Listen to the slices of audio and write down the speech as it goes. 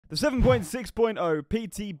The 7.6.0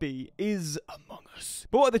 PTB is among us.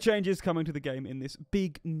 But what are the changes coming to the game in this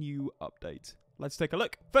big new update? Let's take a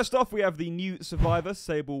look. First off, we have the new Survivor,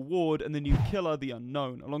 Sable Ward, and the new Killer, the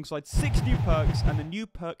Unknown, alongside 6 new perks and a new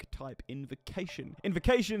perk type, Invocation.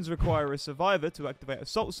 Invocations require a Survivor to activate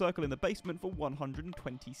Assault Circle in the basement for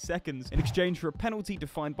 120 seconds. In exchange for a penalty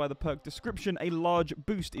defined by the perk description, a large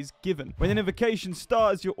boost is given. When an Invocation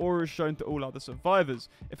starts, your aura is shown to all other Survivors.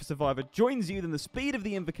 If a Survivor joins you, then the speed of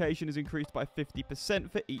the Invocation is increased by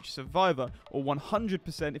 50% for each Survivor, or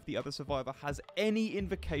 100% if the other Survivor has any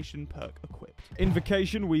Invocation perk equipped.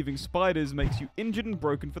 Invocation Weaving Spiders makes you injured and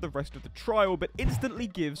broken for the rest of the trial, but instantly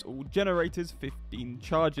gives all generators 15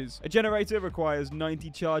 charges. A generator requires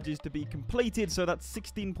 90 charges to be completed, so that's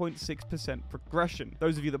 16.6% progression.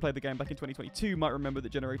 Those of you that played the game back in 2022 might remember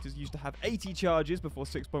that generators used to have 80 charges before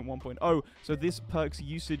 6.1.0, so this perk's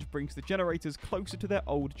usage brings the generators closer to their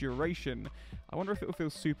old duration. I wonder if it will feel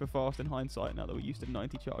super fast in hindsight now that we're used to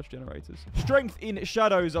 90 charge generators. Strength in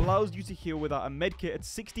Shadows allows you to heal without a medkit at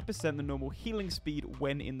 60% the normal healing speed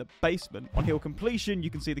when in the basement. On heal completion,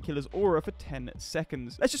 you can see the killer's aura for 10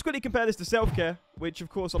 seconds. Let's just quickly compare this to self-care, which of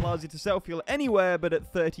course allows you to self-heal anywhere but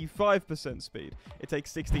at 35% speed. It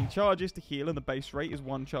takes 16 charges to heal and the base rate is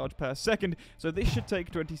 1 charge per second, so this should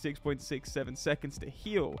take 26.67 seconds to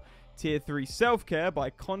heal. Tier 3 Self-Care, by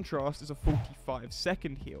contrast, is a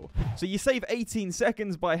 45-second heal. So you save 18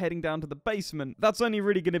 seconds by heading down to the basement. That's only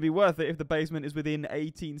really going to be worth it if the basement is within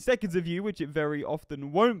 18 seconds of you, which it very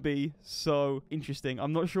often won't be. So, interesting.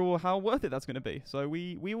 I'm not sure how worth it that's going to be. So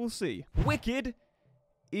we will see. Wicked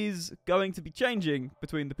is going to be changing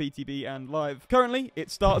between the PTB and live. Currently, it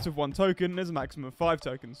starts with 1 token and there's a maximum of 5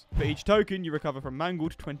 tokens. For each token, you recover from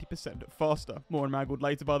Mangled 20% faster. More on Mangled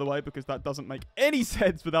later, by the way, because that doesn't make any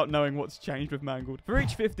sense without knowing what's changed with Mangled. For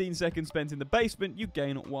each 15 seconds spent in the basement, you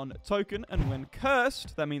gain 1 token, and when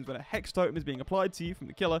cursed, that means when a Hex totem is being applied to you from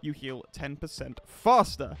the killer, you heal 10%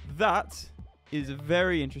 faster. That is a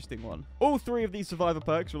very interesting one. All 3 of these Survivor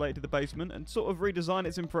perks relate to the basement and sort of redesign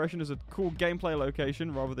its impression as a cool gameplay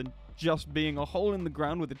location rather than just being a hole in the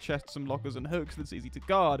ground with a chest, some lockers and hooks that's easy to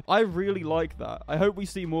guard. I really like that. I hope we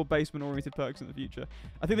see more basement-oriented perks in the future.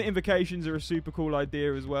 I think the Invocations are a super cool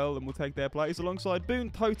idea as well and will take their place alongside Boon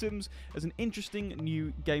Totems as an interesting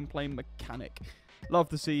new gameplay mechanic. Love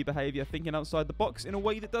to see behavior thinking outside the box in a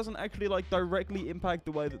way that doesn't actually directly impact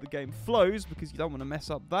the way that the game flows, because you don't want to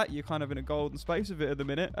mess up that. You're kind of in a golden space of it at the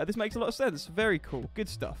minute. This makes a lot of sense. Very cool. Good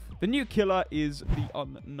stuff. The new killer is the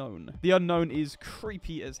Unknown. The Unknown is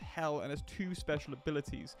creepy as hell and has 2 special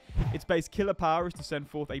abilities. Its base killer power is to send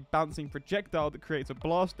forth a bouncing projectile that creates a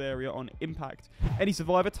blast area on impact. Any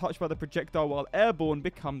survivor touched by the projectile while airborne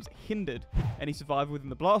becomes hindered. Any survivor within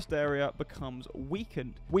the blast area becomes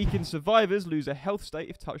weakened. Weakened survivors lose a health state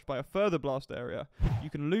if touched by a further blast area.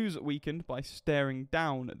 You can lose weakened by staring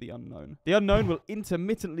down at the Unknown. The Unknown will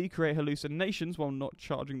intermittently create hallucinations while not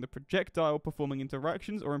charging the projectile, performing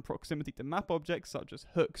interactions, or in proximity to map objects such as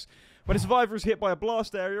hooks. When a survivor is hit by a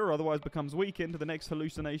blast area or otherwise becomes weakened, the next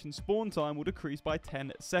hallucination spawn time will decrease by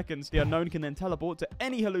 10 seconds. The Unknown can then teleport to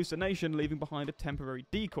any hallucination, leaving behind a temporary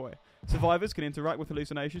decoy. Survivors can interact with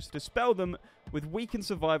hallucinations to dispel them, with weakened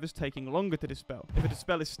survivors taking longer to dispel. If a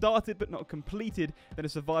dispel is started but not completed, then a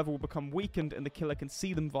survivor will become weakened and the killer can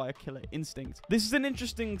see them via killer instinct. This is an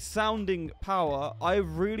interesting sounding power. I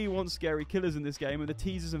really want scary killers in this game, and the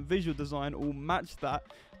teasers and visual design all match that.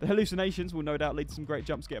 The hallucinations will no doubt lead to some great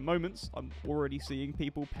jump scare moments. I'm already seeing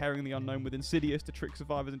people pairing the Unknown with Insidious to trick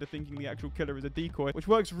survivors into thinking the actual killer is a decoy, which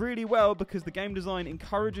works really well because the game design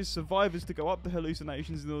encourages survivors to go up the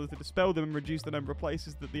hallucinations in order to dispel them and reduce the number of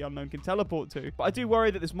places that the Unknown can teleport to. But I do worry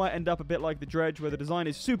that this might end up a bit like The Dredge, where the design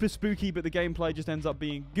is super spooky but the gameplay just ends up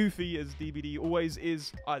being goofy, as DBD always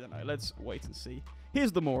is. I don't know, let's wait and see.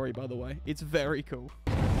 Here's the Mori, by the way. It's very cool.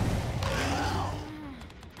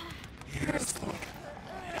 Here's the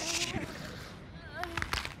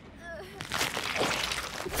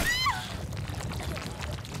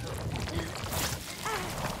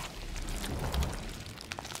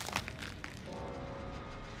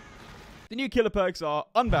The new killer perks are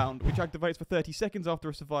Unbound, which activates for 30 seconds after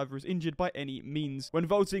a survivor is injured by any means. When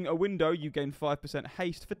vaulting a window, you gain 5%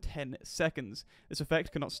 haste for 10 seconds. This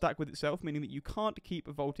effect cannot stack with itself, meaning that you can't keep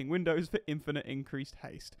vaulting windows for infinite increased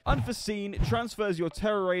haste. Unforeseen transfers your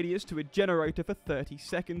terror radius to a generator for 30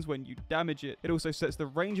 seconds when you damage it. It also sets the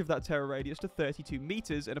range of that terror radius to 32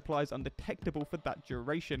 meters and applies undetectable for that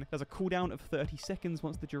duration. There's a cooldown of 30 seconds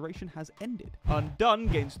once the duration has ended. Undone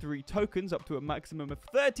gains 3 tokens up to a maximum of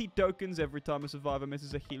 30 tokens every time a survivor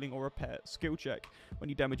misses a healing or repair skill check. When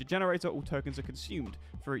you damage a generator, all tokens are consumed.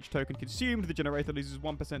 For each token consumed, the generator loses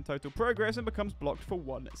 1% total progress and becomes blocked for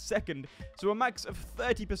 1 second. So a max of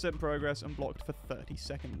 30% progress and blocked for 30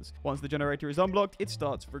 seconds. Once the generator is unblocked, it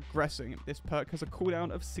starts regressing. This perk has a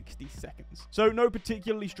cooldown of 60 seconds. So no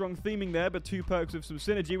particularly strong theming there, but 2 perks with some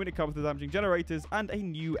synergy when it comes to damaging generators and a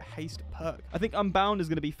new haste perk. I think Unbound is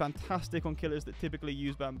going to be fantastic on killers that typically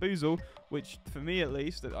use Bamboozle, which for me at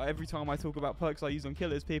least, every time I talk about perks I use on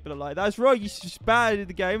killers, people are like, that's right, you're just bad at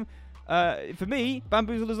the game. For me,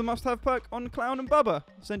 Bamboozle is a must-have perk on Clown and Bubba.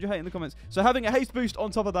 Send your hate in the comments. So having a haste boost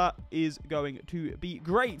on top of that is going to be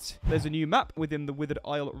great. There's a new map within the Withered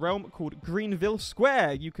Isle realm called Greenville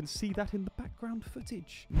Square. You can see that in the background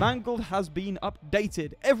footage. Mangled has been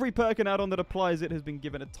updated. Every perk and add-on that applies it has been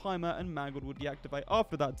given a timer, and Mangled would deactivate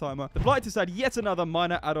after that timer. The Blight has had yet another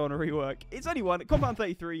minor add-on rework. It's only one. Compound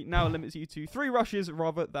 33 now limits you to 3 rushes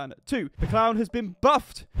rather than 2. The Clown has been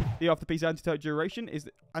buffed. The afterpiece antidote duration is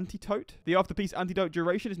The afterpiece antidote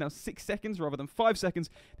duration is now 6 seconds rather than 5 seconds.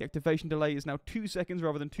 The activation delay is now 2 seconds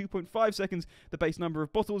rather than 2.5 seconds. The base number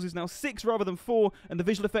of bottles is now 6 rather than 4. And the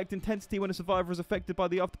visual effect intensity when a survivor is affected by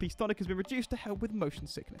the afterpiece tonic has been reduced to help with motion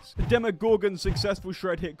sickness. The Demogorgon's successful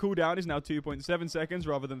shred hit cooldown is now 2.7 seconds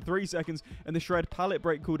rather than 3 seconds. And the shred pallet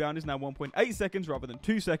break cooldown is now 1.8 seconds rather than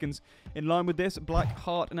 2 seconds. In line with this, Black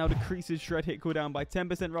Heart now decreases shred hit cooldown by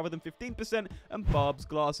 10% rather than 15%. And Barb's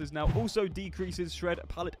Glasses now also decreases shred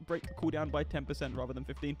pallet break cooldown by 10% rather than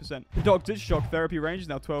 15%. The Doctor's shock therapy range is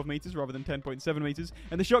now 12 meters rather than 10.7 meters,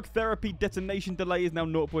 and the shock therapy detonation delay is now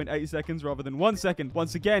 0.8 seconds rather than 1 second.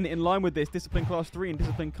 Once again, in line with this, Discipline Class 3 and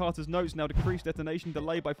Discipline Carter's Notes now decrease detonation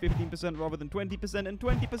delay by 15% rather than 20% and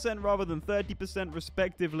 20% rather than 30%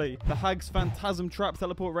 respectively. The Hag's Phantasm trap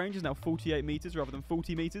teleport range is now 48 meters rather than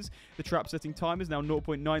 40 meters. The trap setting time is now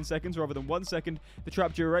 0.9 seconds rather than 1 second. The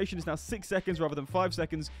trap duration is now 6 seconds rather than 5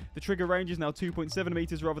 seconds. The trigger range is now 2.7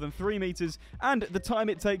 meters rather than 3 meters. And the time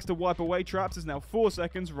it takes to wipe away traps is now 4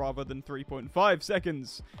 seconds rather than 3.5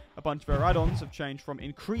 seconds. A bunch of our add-ons have changed from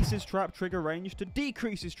increases trap trigger range to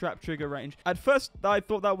decreases trap trigger range. At first, I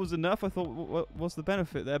thought that was enough. I thought, what's the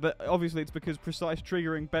benefit there? But obviously, it's because precise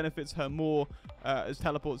triggering benefits her more, as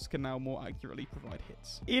teleports can now more accurately provide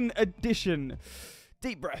hits. In addition,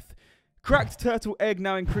 deep breath. Cracked Turtle Egg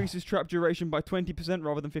now increases trap duration by 20%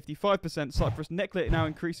 rather than 55%. Cypress Necklet now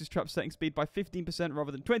increases trap setting speed by 15%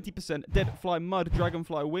 rather than 20%. Dead Fly Mud,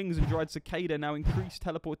 Dragonfly Wings, and Dried Cicada now increase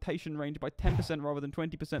teleportation range by 10% rather than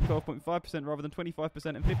 20%, 12.5% rather than 25%,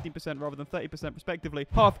 and 15% rather than 30% respectively.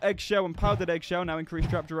 Half Eggshell and Powdered Eggshell now increase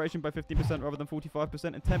trap duration by 15% rather than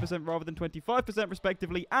 45% and 10% rather than 25%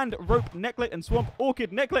 respectively. And Rope Necklet and Swamp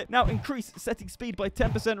Orchid Necklet now increase setting speed by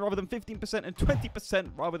 10% rather than 15% and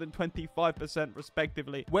 20% rather than 25%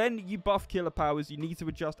 respectively. When you buff killer powers, you need to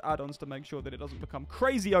adjust add-ons to make sure that it doesn't become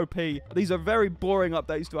crazy OP. These are very boring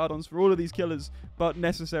updates to add-ons for all of these killers, but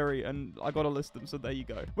necessary, and I gotta list them, so there you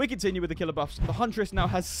go. We continue with the killer buffs. The Huntress now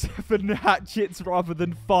has 7 hatchets rather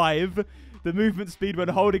than 5. The movement speed when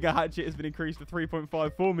holding a hatchet has been increased to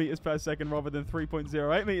 3.54 meters per second rather than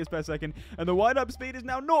 3.08 meters per second. And the wind-up speed is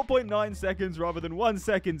now 0.9 seconds rather than 1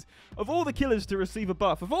 second. Of all the killers to receive a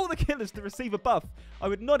buff, I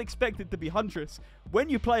would not expect it to be Huntress. When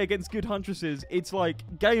you play against good Huntresses, it's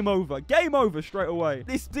like game over. Game over straight away.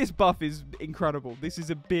 This buff is incredible. This is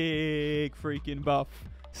a big freaking buff.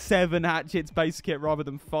 7 hatchets base kit rather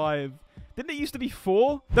than 5. Didn't it used to be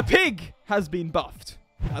 4? The Pig has been buffed.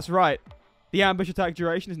 That's right. The ambush attack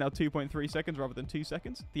duration is now 2.3 seconds rather than 2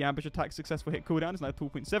 seconds. The ambush attack successful hit cooldown is now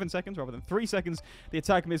 2.7 seconds rather than 3 seconds. The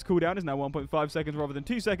attack miss cooldown is now 1.5 seconds rather than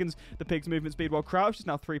 2 seconds. The Pig's movement speed while crouched is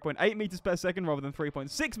now 3.8 meters per second rather than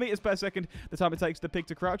 3.6 meters per second. The time it takes the Pig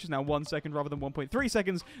to crouch is now 1 second rather than 1.3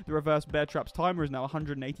 seconds. The reverse bear trap's timer is now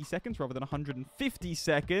 180 seconds rather than 150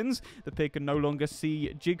 seconds. The Pig can no longer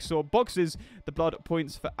see jigsaw boxes. The blood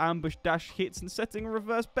points for ambush dash hits and setting a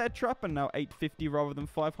reverse bear trap are now 850 rather than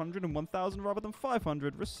 500 and 1000 rather than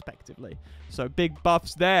 500 respectively. So big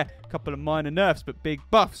buffs there. A couple of minor nerfs, but big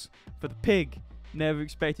buffs for the Pig. Never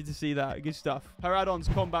expected to see that. Good stuff. Her add-ons,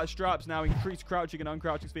 combat straps, now increase crouching and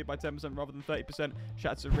uncrouching speed by 10% rather than 30%.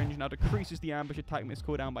 Shattered Syringe now decreases the ambush attack miss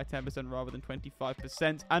cooldown by 10% rather than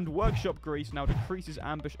 25%. And Workshop Grease now decreases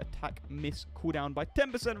ambush attack miss cooldown by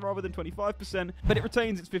 10% rather than 25%. But it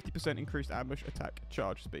retains its 50% increased ambush attack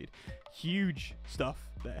charge speed. Huge stuff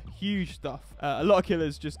there. Huge stuff. A lot of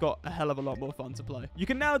killers just got a hell of a lot more fun to play. You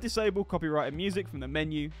can now disable copyrighted music from the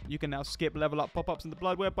menu. You can now skip level up pop-ups in the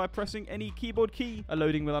Blood Web by pressing any keyboard key. A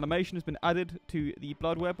loading with animation has been added to the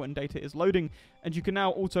Blood Web when data is loading, and you can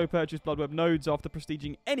now auto-purchase Blood Web nodes after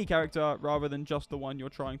prestiging any character rather than just the one you're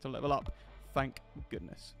trying to level up. Thank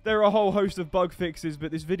goodness. There are a whole host of bug fixes,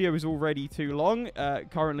 but this video is already too long.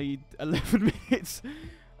 Currently 11 minutes.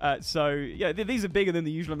 So, yeah, these are bigger than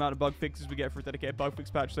the usual amount of bug fixes we get for a dedicated bug fix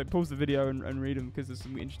patch, so pause the video and read them because there's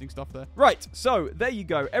some interesting stuff there. Right, so there you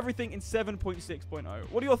go. Everything in 7.6.0.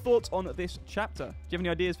 What are your thoughts on this chapter? Do you have any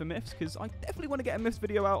ideas for myths? Because I definitely want to get a myths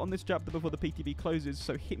video out on this chapter before the PTB closes,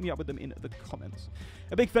 so hit me up with them in the comments.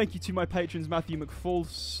 A big thank you to my patrons, Matthew McFall,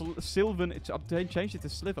 Sylvan, I've changed it to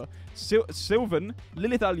Sliver, Sylvan,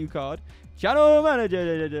 Lilith Alucard, Channel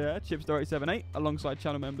Manager, Chipstar878, alongside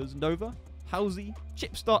channel members Nova, Halsey,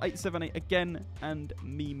 Chipstar878 again, and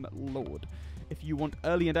Meme Lord. If you want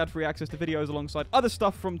early and ad-free access to videos alongside other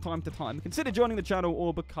stuff from time to time, consider joining the channel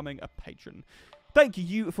or becoming a patron. Thank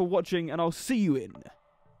you for watching, and I'll see you in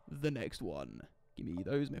the next one. Give me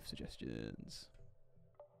those myth suggestions.